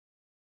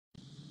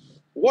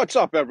What's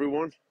up,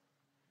 everyone?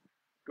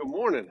 Good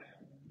morning.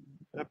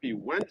 Happy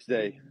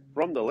Wednesday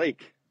from the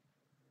lake.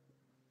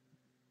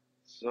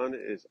 Sun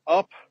is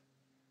up,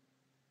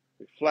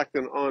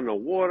 reflecting on the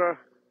water. A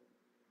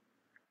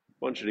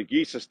bunch of the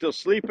geese are still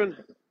sleeping.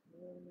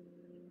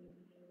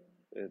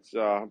 It's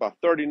about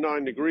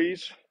 39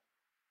 degrees.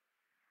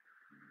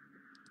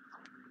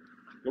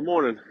 Good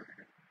morning.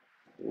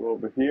 We're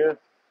over here.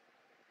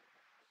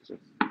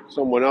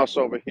 Someone else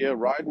over here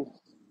riding.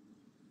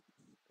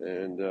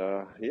 And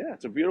yeah,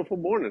 it's a beautiful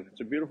morning.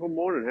 It's a beautiful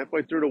morning.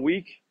 Halfway through the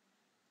week,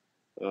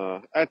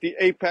 at the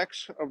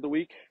apex of the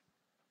week.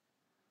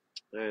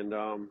 And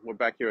we're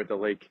back here at the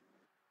lake.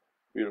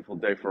 Beautiful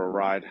day for a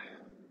ride.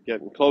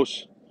 Getting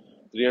close to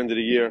the end of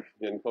the year,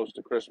 getting close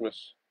to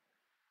Christmas.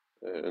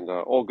 And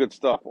all good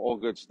stuff, all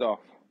good stuff.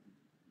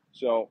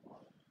 So,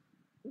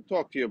 we'll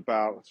talk to you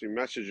about, let's see,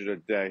 message of the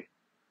day,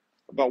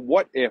 about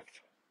what if.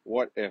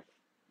 What if.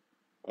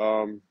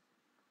 Um,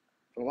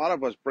 a lot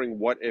of us bring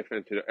what if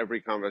into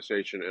every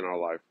conversation in our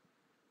life.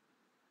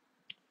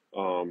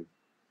 Um,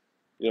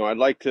 I'd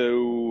like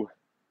to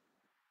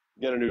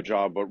get a new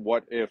job, but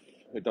what if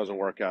it doesn't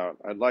work out?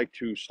 I'd like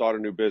to start a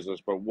new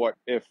business, but what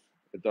if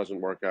it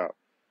doesn't work out?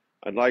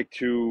 I'd like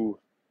to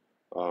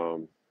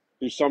um,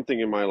 do something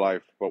in my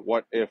life, but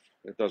what if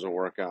it doesn't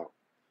work out?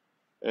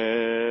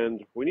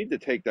 And we need to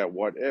take that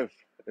what if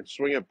and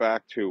swing it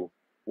back to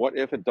what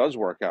if it does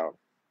work out?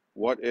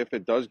 What if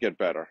it does get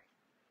better?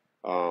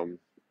 Um,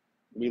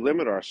 we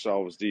limit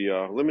ourselves, the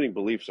limiting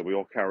beliefs that we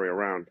all carry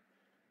around,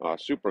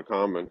 super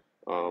common.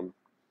 Um,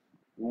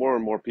 More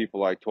and more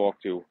people I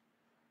talk to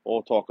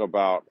all talk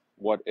about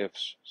what if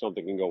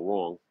something can go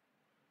wrong.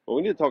 But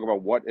we need to talk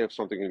about what if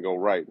something can go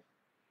right,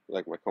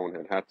 like my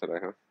Conehead hat today,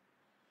 huh?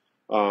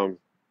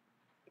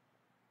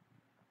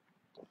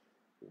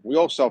 We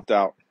all self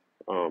doubt.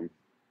 Um,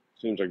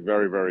 Seems like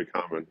very, very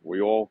common.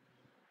 We all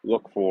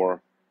look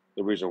for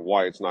the reason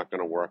why it's not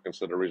going to work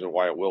instead of the reason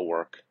why it will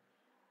work.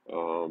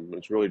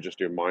 It's really just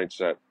your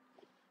mindset.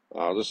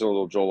 I was listening to a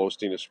little Joel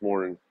Osteen this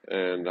morning,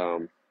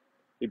 and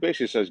he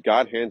basically says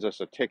God hands us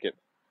a ticket,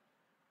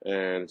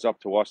 and it's up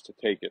to us to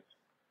take it.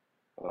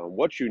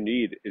 What you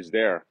need is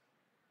there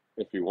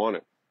if you want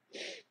it.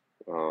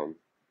 Um,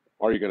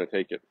 are you going to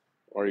take it?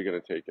 Are you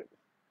going to take it?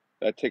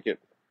 That ticket,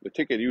 the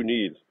ticket you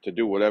need to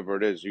do whatever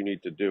it is you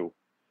need to do,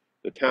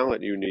 the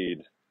talent you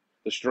need,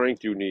 the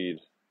strength you need,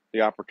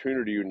 the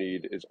opportunity you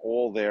need is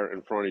all there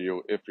in front of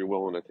you if you're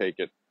willing to take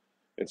it.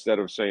 Instead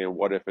of saying,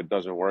 what if it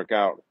doesn't work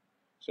out?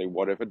 Say,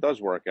 what if it does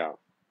work out?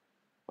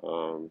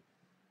 Um,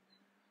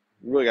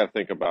 you really got to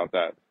think about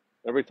that.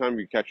 Every time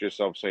you catch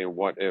yourself saying,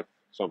 what if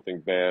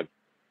something bad,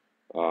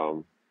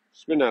 um,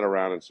 spin that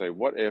around and say,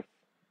 what if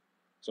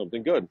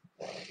something good?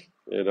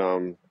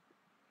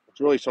 It's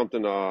really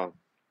something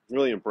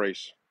really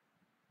embrace.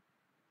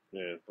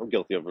 Yeah, I'm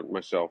guilty of it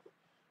myself.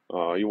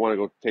 You want to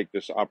go take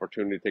this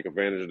opportunity, take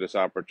advantage of this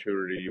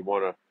opportunity. You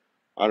want to,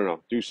 I don't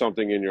know, do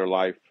something in your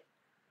life,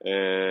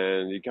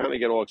 and you kind of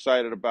get all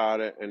excited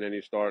about it, and then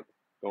you start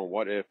going,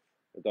 "What if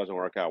it doesn't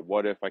work out?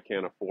 What if I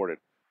can't afford it?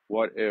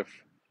 What if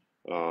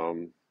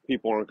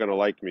people aren't going to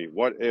like me?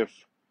 What if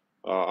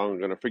I'm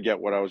going to forget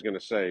what I was going to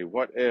say?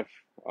 What if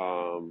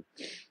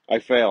I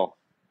fail?"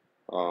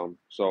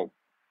 So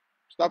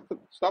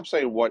stop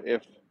saying "what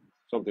if"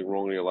 something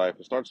wrong in your life,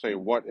 and start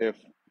saying "what if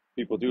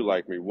people do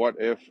like me? What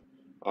if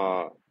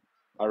uh,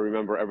 I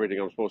remember everything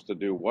I'm supposed to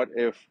do? What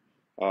if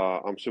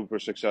I'm super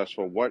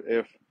successful? What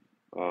if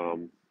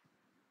um,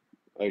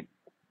 I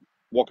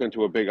walk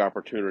into a big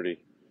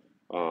opportunity?"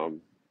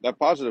 Um, that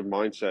positive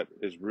mindset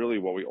is really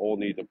what we all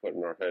need to put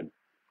in our head.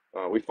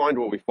 We find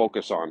what we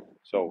focus on.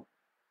 So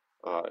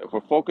if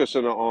we're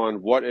focusing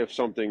on what if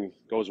something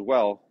goes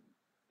well,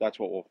 that's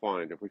what we'll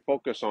find. If we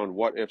focus on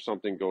what if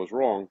something goes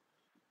wrong,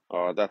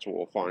 that's what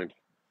we'll find.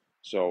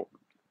 So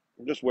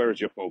just where is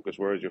your focus?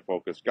 Where is your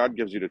focus? God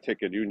gives you the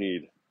ticket you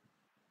need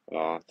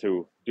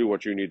to do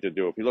what you need to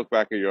do. If you look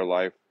back at your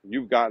life,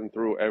 you've gotten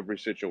through every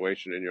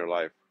situation in your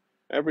life.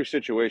 Every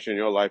situation in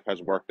your life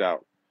has worked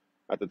out.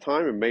 At the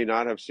time, it may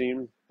not have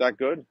seemed that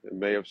good. It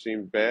may have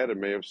seemed bad. It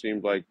may have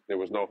seemed like there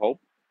was no hope.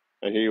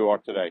 And here you are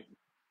today.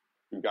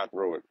 You got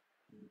through it.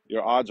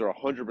 Your odds are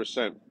 100%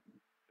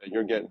 that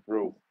you're getting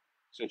through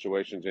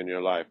situations in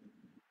your life.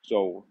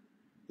 So,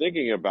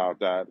 thinking about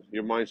that,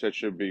 your mindset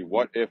should be,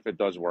 what if it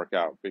does work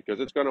out?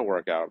 Because it's going to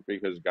work out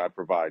because God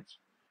provides.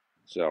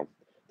 So,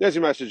 there's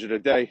your message of the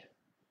day.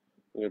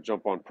 I'm going to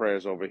jump on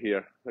prayers over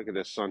here. Look at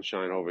this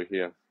sunshine over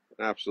here.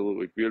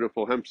 Absolutely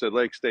beautiful. Hempstead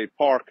Lake State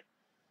Park.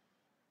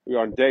 We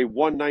are on day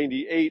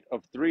 198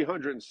 of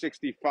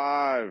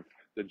 365.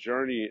 The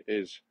journey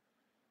is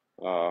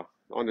on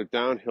the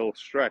downhill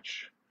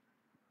stretch.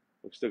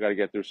 We've still got to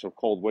get through some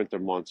cold winter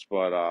months,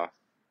 but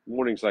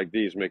mornings like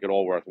these make it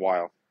all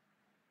worthwhile.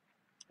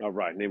 All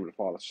right, in the name of the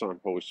Father, Son,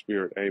 Holy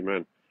Spirit,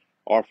 amen.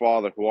 Our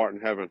Father, who art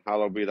in heaven,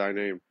 hallowed be thy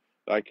name.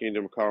 Thy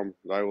kingdom come,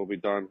 thy will be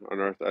done on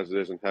earth as it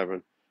is in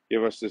heaven.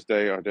 Give us this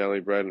day our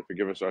daily bread, and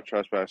forgive us our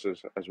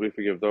trespasses, as we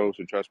forgive those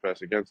who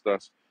trespass against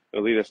us.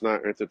 And lead us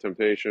not into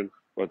temptation,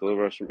 but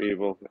deliver us from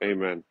evil.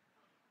 Amen.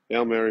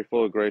 Hail Mary,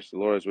 full of grace, the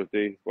Lord is with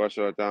thee. Blessed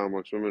art thou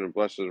amongst women, and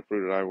blessed is the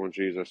fruit of thy womb,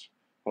 Jesus.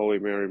 Holy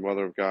Mary,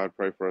 Mother of God,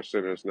 pray for us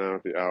sinners now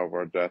at the hour of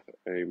our death.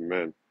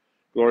 Amen.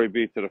 Glory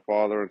be to the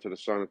Father, and to the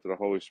Son, and to the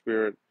Holy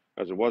Spirit,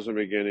 as it was in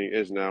the beginning,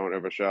 is now, and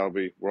ever shall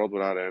be, world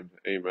without end.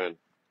 Amen.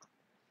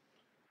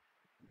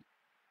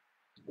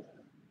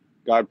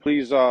 God,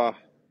 please help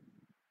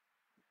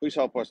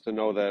us to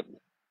know that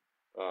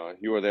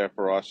you are there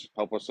for us.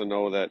 Help us to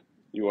know that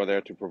you are there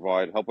to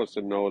provide. Help us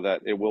to know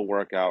that it will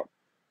work out.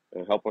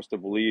 And help us to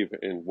believe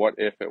in what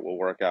if it will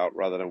work out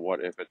rather than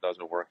what if it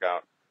doesn't work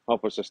out.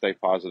 Help us to stay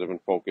positive and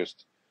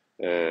focused.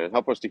 And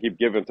help us to keep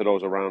giving to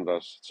those around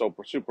us. It's so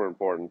super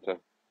important to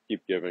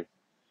keep giving.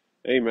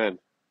 Amen.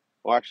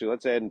 Well, actually,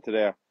 let's add into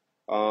there.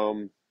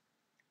 Um,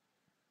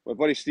 my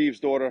buddy Steve's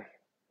daughter,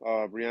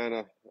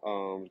 Brianna,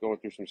 is going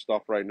through some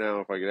stuff right now.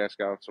 If I could ask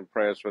out some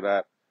prayers for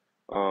that.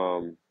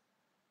 Um,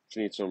 she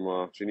needs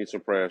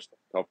some prayers to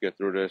help get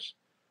through this.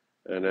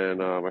 And then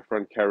my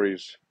friend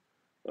Kerry's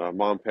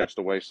mom passed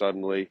away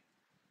suddenly,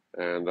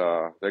 and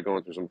they're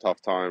going through some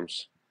tough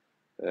times.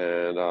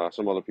 And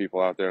some other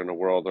people out there in the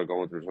world are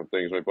going through some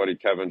things. My buddy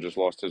Kevin just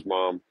lost his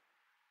mom.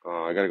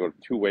 I got to go to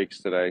 2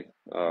 wakes today,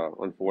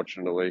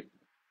 unfortunately.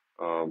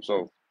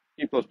 So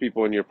keep those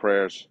people in your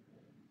prayers.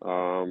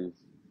 Um,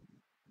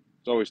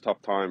 it's always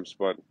tough times,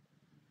 but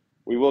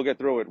we will get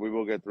through it. We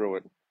will get through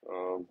it.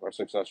 Our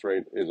success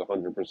rate is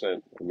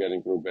 100% of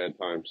getting through bad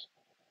times.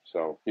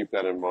 So keep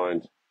that in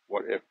mind.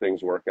 What if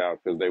things work out?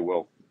 Because they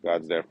will.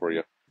 God's there for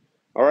you.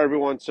 All right,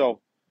 everyone. So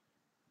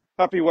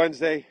happy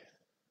Wednesday.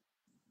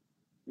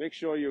 Make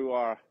sure you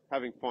are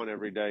having fun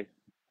every day.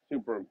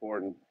 Super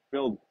important.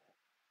 Build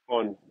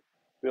fun,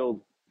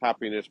 build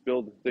happiness,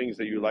 build things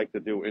that you like to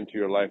do into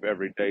your life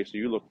every day so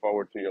you look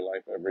forward to your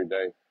life every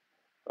day.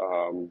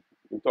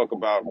 We talk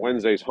about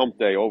Wednesday's hump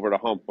day, over the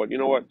hump, but you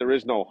know what? There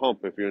is no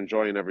hump if you're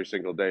enjoying every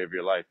single day of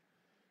your life.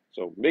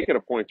 So make it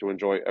a point to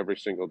enjoy every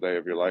single day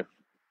of your life.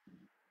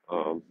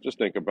 Just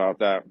think about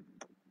that.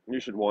 You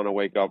should want to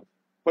wake up,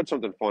 put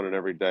something fun in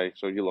every day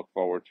so you look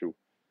forward to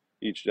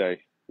each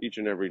day, each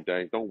and every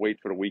day. Don't wait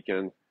for the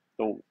weekend.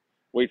 Don't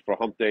wait for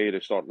hump day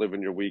to start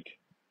living your week.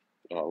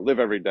 Live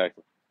every day.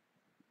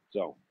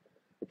 So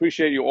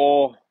appreciate you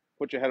all.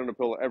 Put your head on the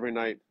pillow every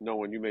night,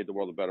 knowing you made the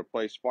world a better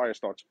place. Fire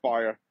starts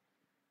fire.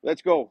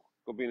 Let's go.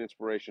 Go be an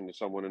inspiration to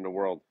someone in the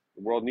world.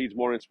 The world needs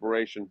more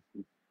inspiration.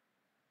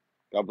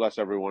 God bless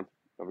everyone.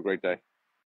 Have a great day.